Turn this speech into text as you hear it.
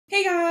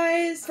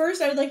guys.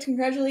 First, I would like to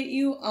congratulate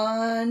you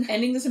on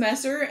ending the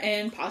semester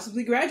and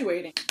possibly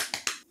graduating.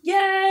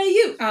 Yay,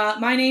 you!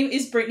 My name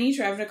is Brittany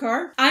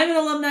Travnikar. I'm an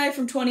alumni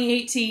from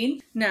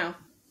 2018. Now,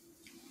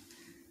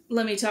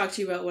 let me talk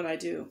to you about what I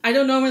do. I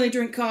don't normally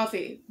drink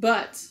coffee,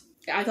 but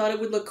I thought it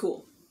would look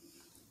cool.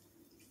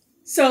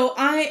 So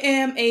I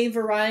am a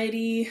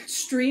variety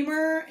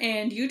streamer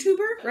and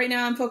YouTuber. Right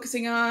now I'm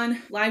focusing on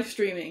live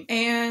streaming,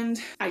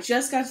 and I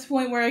just got to the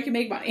point where I can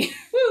make money.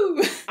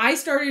 Woo! I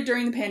started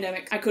during the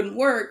pandemic. I couldn't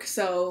work,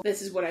 so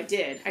this is what I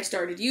did. I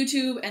started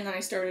YouTube and then I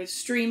started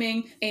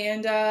streaming,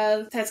 and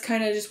that's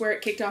kind of just where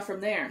it kicked off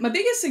from there. My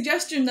biggest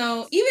suggestion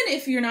though, even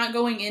if you're not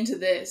going into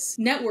this,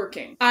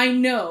 networking. I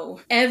know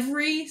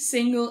every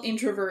single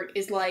introvert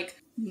is like,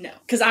 no,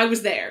 because I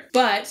was there.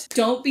 But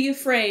don't be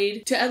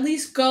afraid to at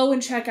least go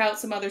and check out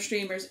some other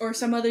streamers or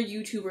some other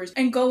YouTubers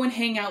and go and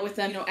hang out with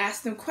them,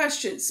 ask them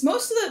questions.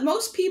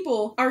 Most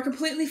people are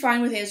completely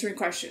fine with answering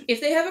questions.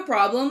 If they have a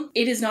problem,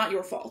 it is not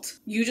your fault.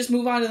 You just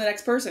move on to the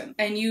next person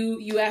and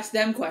you ask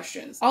them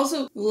questions.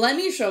 Also, let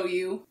me show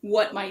you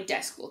what my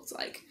desk looks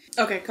like.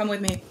 Okay, come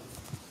with me.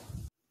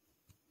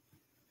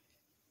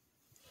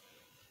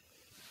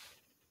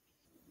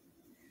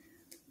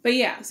 But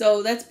yeah,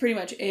 so that's pretty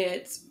much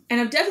it. And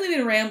I've definitely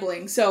been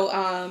rambling, so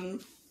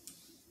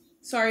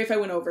sorry if I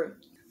went over.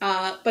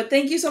 But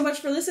thank you so much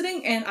for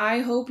listening, and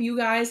I hope you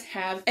guys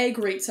have a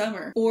great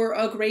summer, or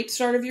a great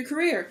start of your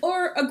career,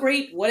 or a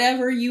great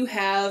whatever you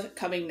have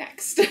coming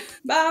next.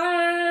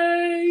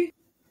 Bye!